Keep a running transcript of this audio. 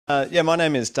Yeah, my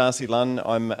name is Darcy Lunn.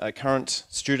 I'm a current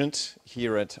student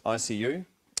here at ICU,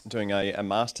 doing a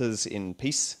Master's in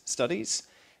Peace Studies.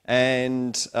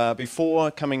 And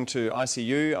before coming to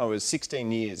ICU, I was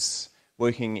 16 years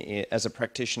working as a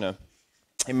practitioner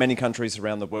in many countries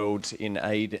around the world in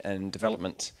aid and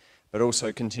development, but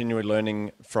also continually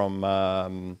learning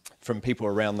from people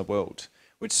around the world,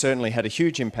 which certainly had a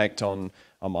huge impact on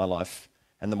my life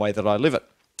and the way that I live it.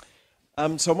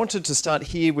 So I wanted to start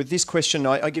here with this question.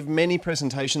 I give many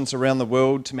presentations around the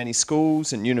world to many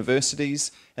schools and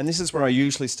universities, and this is where I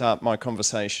usually start my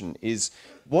conversation, is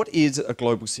what is a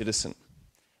global citizen?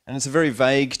 And it's a very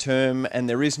vague term, and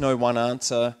there is no one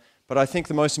answer, but I think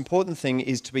the most important thing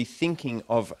is to be thinking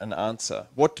of an answer.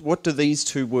 What do these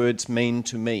two words mean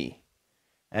to me?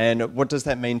 And what does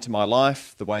that mean to my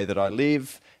life, the way that I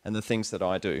live, and the things that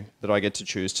I do, that I get to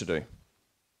choose to do?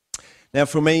 Now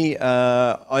for me,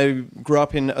 I grew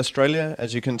up in Australia,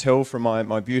 as you can tell from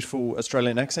my beautiful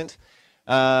Australian accent.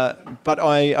 But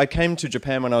I came to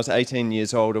Japan when I was 18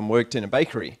 years old and worked in a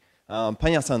bakery. パ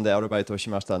ン屋さんでアルバイトをし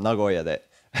ました、名古屋で。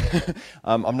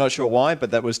I'm not sure why, but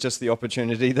that was just the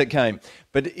opportunity that came.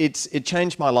 But it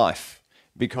changed my life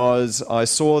because I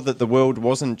saw that the world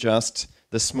wasn't just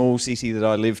the small city that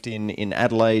I lived in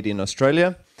Adelaide in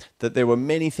Australia, that there were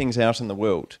many things out in the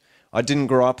world. I didn't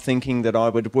grow up thinking that I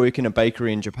would work in a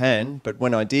bakery in Japan, but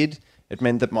when I did, it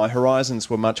meant that my horizons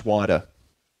were much wider.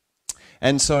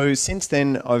 And so since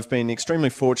then, I've been extremely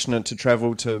fortunate to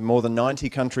travel to more than 90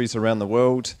 countries around the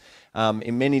world,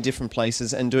 in many different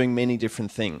places and doing many different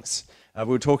things. We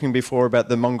were talking before about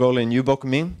the Mongolian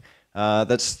Yubokmin.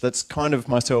 That's kind of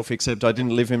myself, except I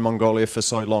didn't live in Mongolia for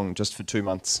so long, just for 2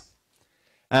 months.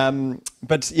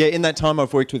 But yeah, in that time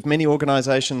I've worked with many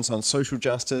organisations on social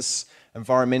justice,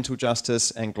 environmental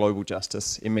justice and global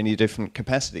justice in many different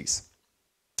capacities.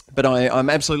 But I'm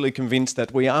absolutely convinced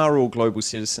that we are all global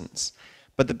citizens.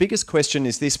 But the biggest question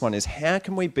is this one, is how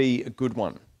can we be a good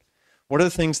one? What are the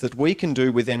things that we can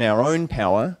do within our own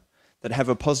power that have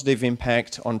a positive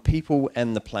impact on people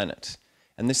and the planet?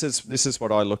 And this is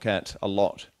what I look at a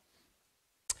lot.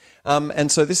 And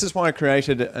so this is why I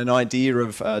created an idea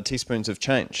of teaspoons of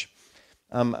change.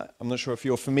 I'm not sure if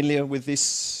you're familiar with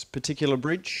this particular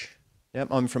bridge. Yep,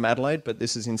 I'm from Adelaide, but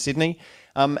this is in Sydney.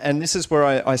 And this is where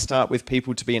I start with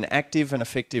people to be an active and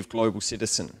effective global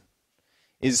citizen.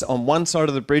 Is on one side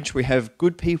of the bridge we have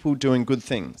good people doing good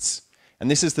things.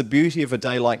 And this is the beauty of a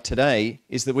day like today,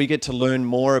 is that we get to learn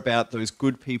more about those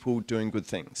good people doing good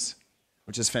things,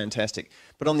 which is fantastic.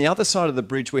 But on the other side of the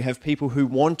bridge we have people who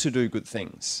want to do good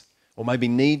things, or maybe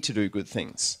need to do good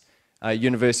things.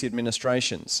 University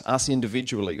administrations, us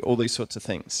individually, all these sorts of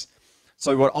things.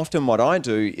 So what I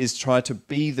do is try to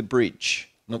be the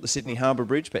bridge, not the Sydney Harbour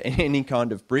Bridge, but any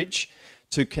kind of bridge,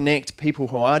 to connect people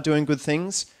who are doing good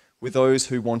things with those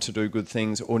who want to do good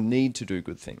things or need to do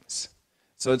good things.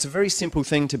 So it's a very simple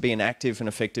thing to be an active and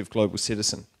effective global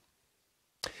citizen.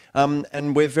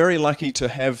 And we're very lucky to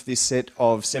have this set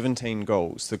of 17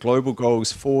 goals, the global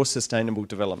goals for sustainable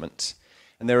development.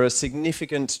 And they're a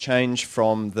significant change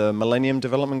from the Millennium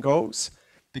Development Goals,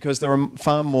 because there are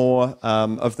far more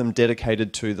of them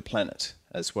dedicated to the planet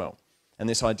as well, and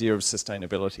this idea of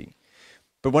sustainability.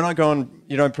 But when I go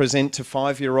and present to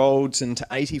 5-year-olds and to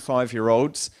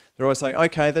 85-year-olds, they're always like,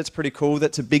 okay, that's pretty cool,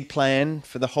 that's a big plan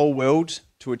for the whole world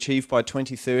to achieve by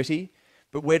 2030,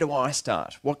 but where do I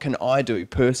start? What can I do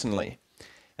personally?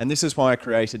 And this is why I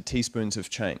created Teaspoons of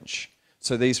Change.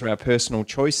 So these are our personal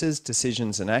choices,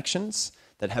 decisions and actions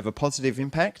that have a positive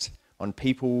impact on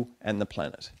people and the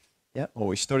planet. 一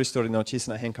人一人の小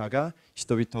さな変化が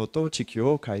人々と地球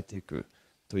を変えていく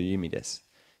という意味です。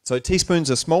So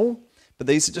teaspoons are small, but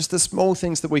these are just the small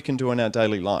things that we can do in our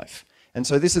daily life. And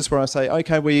so this is where I say,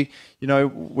 okay,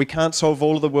 we can't solve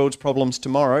all of the world's problems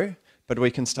tomorrow, but we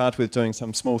can start with doing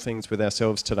some small things with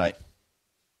ourselves today.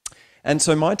 And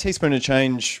so my teaspoon of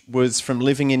change was from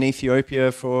living in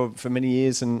Ethiopia for many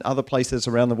years and other places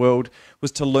around the world,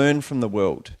 was to learn from the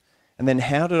world. And then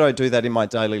how did I do that in my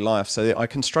daily life? So I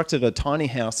constructed a tiny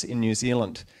house in New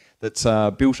Zealand that's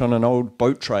built on an old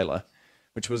boat trailer,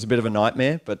 which was a bit of a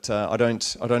nightmare, but I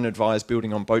don't advise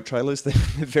building on boat trailers. They're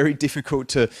very difficult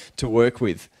to work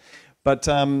with. But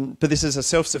this is a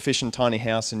self-sufficient tiny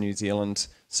house in New Zealand,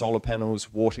 solar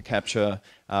panels, water capture,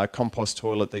 compost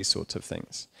toilet, these sorts of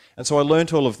things. And so I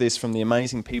learned all of this from the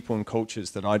amazing people and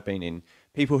cultures that I'd been in,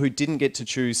 people who didn't get to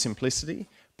choose simplicity,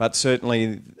 but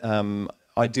certainly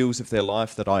ideals of their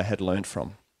life that I had learned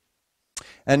from.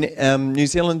 And New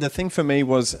Zealand, the thing for me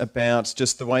was about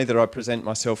just the way that I present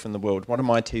myself in the world. What are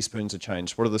my teaspoons of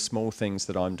change? What are the small things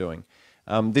that I'm doing?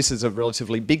 This is a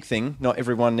relatively big thing. Not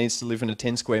everyone needs to live in a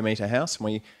 10 square metre house.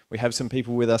 We have some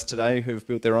people with us today who've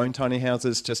built their own tiny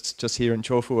houses just here in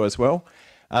Chorfu as well.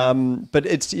 But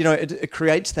it's, you know, it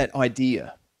creates that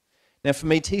idea. Now for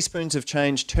me, teaspoons of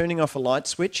change, turning off a light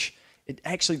switch, it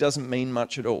actually doesn't mean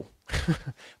much at all.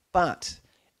 But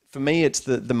for me, it's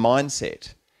the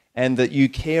mindset, and that you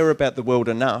care about the world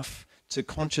enough to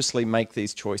consciously make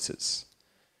these choices.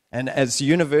 And as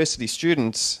university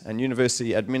students and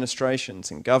university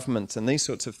administrations and governments and these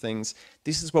sorts of things,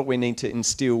 this is what we need to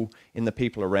instill in the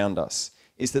people around us,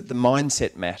 is that the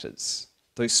mindset matters.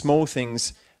 Those small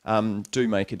things do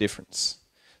make a difference.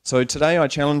 So today I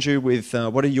challenge you with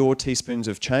what are your teaspoons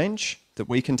of change that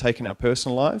we can take in our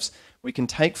personal lives, we can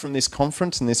take from this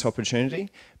conference and this opportunity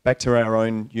back to our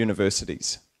own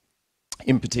universities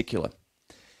in particular.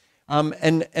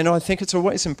 And I think it's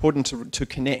always important to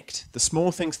connect. The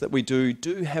small things that we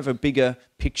do have a bigger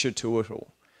picture to it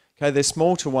all. Okay, they're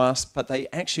small to us, but they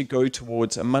actually go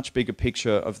towards a much bigger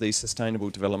picture of these sustainable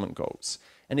development goals.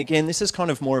 And again, this is kind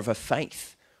of more of a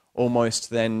faith almost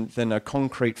than a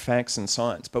concrete facts and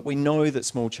science. But we know that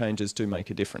small changes do make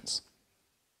a difference.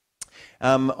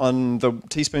 On the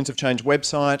Teaspoons of Change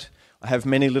website, I have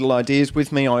many little ideas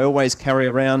with me. I always carry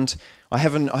around. I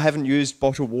haven't used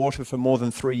bottled water for more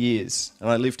than 3 years, and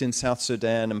I lived in South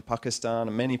Sudan and Pakistan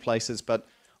and many places, but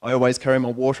I always carry my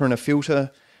water in a filter.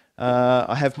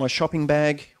 I have my shopping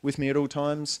bag with me at all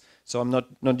times, so I'm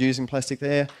not using plastic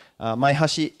there. My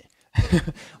hashi,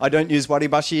 I don't use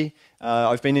waribashi.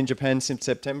 I've been in Japan since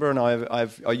September, and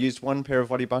I used one pair of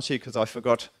waribashi because I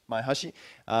forgot my hashi,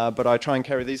 but I try and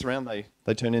carry these around.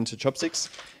 They turn into chopsticks.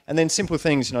 And then simple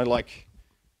things, you know, like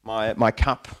my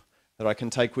cup that I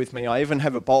can take with me. I even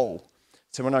have a bowl.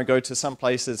 So when I go to some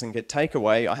places and get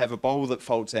takeaway, I have a bowl that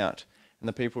folds out. And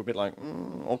the people will be like,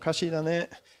 okashi da ne,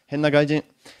 henna gaijin.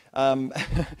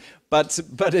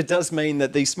 But it does mean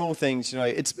that these small things, you know,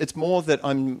 it's more that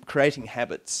I'm creating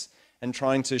habits and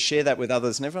trying to share that with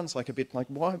others. And everyone's like a bit like,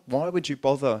 why would you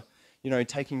bother, you know,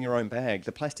 taking your own bag?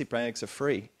 The plastic bags are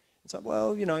free. It's like,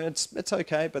 well, you know, it's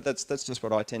okay, but that's just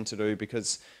what I tend to do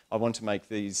because I want to make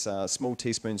these small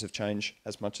teaspoons of change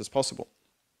as much as possible.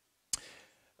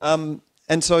 And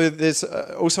so there's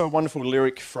also a wonderful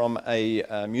lyric from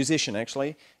a musician,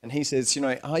 actually, and he says, you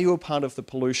know, are you a part of the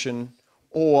pollution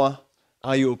or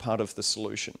are you a part of the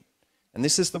solution? And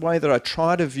this is the way that I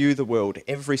try to view the world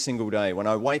every single day. When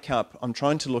I wake up, I'm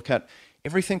trying to look at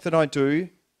everything that I do.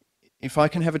 If I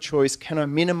can have a choice, can I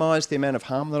minimize the amount of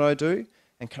harm that I do?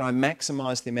 And can I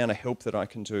maximize the amount of help that I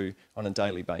can do on a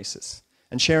daily basis?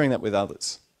 And sharing that with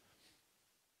others.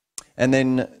 And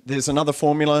then there's another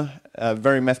formula, a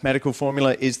very mathematical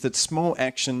formula, is that small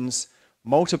actions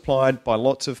multiplied by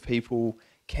lots of people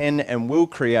can and will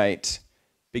create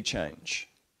big change.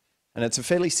 And it's a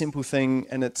fairly simple thing,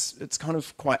 and it's kind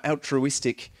of quite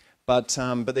altruistic, but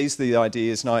these are the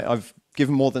ideas. And I've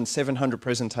given more than 700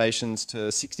 presentations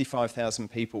to 65,000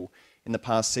 people in the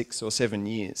past 6 or 7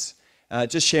 years.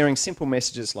 Just sharing simple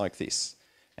messages like this.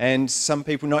 And some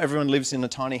people, not everyone lives in a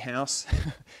tiny house,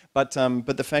 but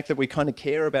the fact that we kind of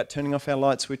care about turning off our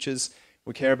light switches,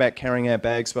 we care about carrying our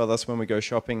bags with us when we go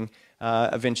shopping,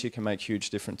 eventually can make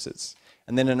huge differences.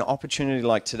 And then an opportunity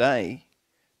like today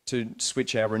to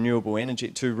switch our renewable energy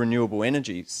to renewable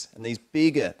energies, and these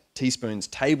bigger teaspoons,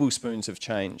 tablespoons of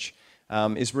change,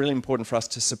 is really important for us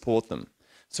to support them.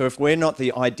 So if we're not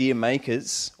the idea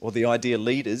makers or the idea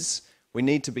leaders, we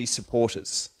need to be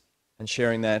supporters and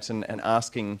sharing that and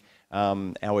asking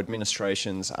our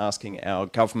administrations, asking our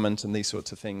government and these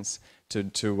sorts of things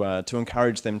to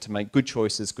encourage them to make good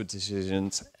choices, good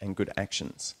decisions and good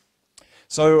actions.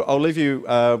 So I'll leave you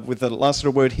with the last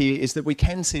little word here is that we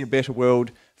can see a better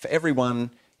world for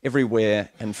everyone, everywhere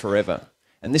and forever.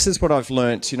 And this is what I've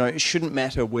learnt, you know, it shouldn't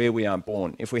matter where we are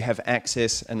born if we have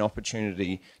access and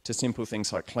opportunity to simple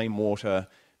things like clean water,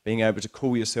 being able to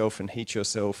cool yourself and heat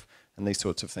yourself, and these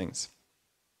sorts of things.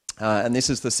 And this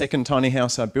is the second tiny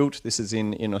house I built. This is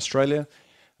in Australia.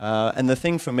 And the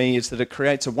thing for me is that it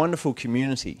creates a wonderful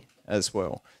community as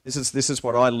well. This is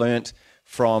what I learnt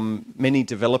from many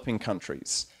developing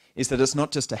countries, is that it's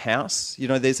not just a house. You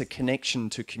know, there's a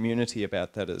connection to community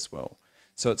about that as well.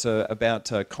 So it's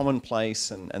about a common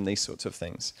place and these sorts of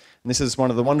things. And this is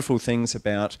one of the wonderful things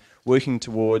about working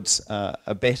towards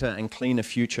a better and cleaner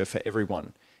future for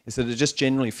everyone, is that it just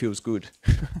generally feels good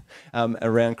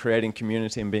around creating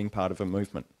community and being part of a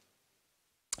movement.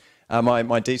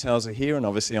 My details are here, and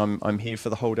obviously I'm here for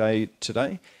the whole day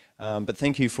today. But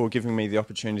thank you for giving me the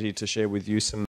opportunity to share with you some